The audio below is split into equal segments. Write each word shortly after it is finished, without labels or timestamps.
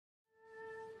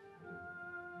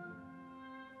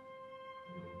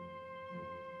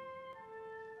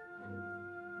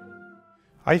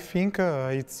I think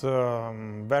it's a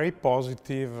very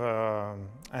positive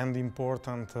and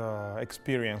important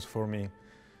experience for me.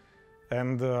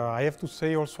 And I have to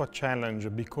say also a challenge,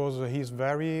 because he's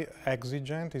very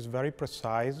exigent, he's very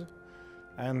precise,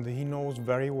 and he knows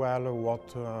very well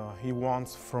what he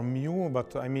wants from you,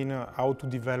 but I mean how to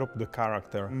develop the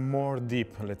character more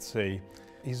deep, let's say.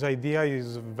 His idea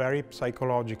is very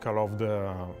psychological of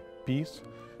the piece.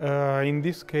 In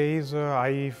this case,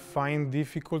 I find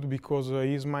difficult because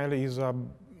Ismail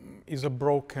is a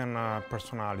broken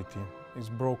personality. He's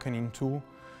broken in two,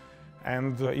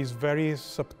 and is very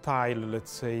subtle,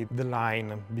 let's say, the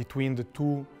line between the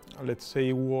two, let's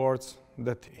say, words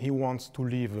that he wants to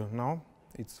live, no?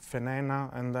 It's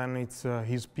Fenena, and then it's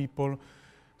his people,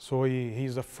 so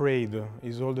he's afraid.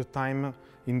 He's all the time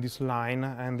in this line,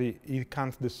 and he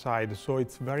can't decide. So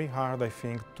it's very hard, I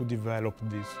think, to develop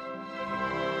this.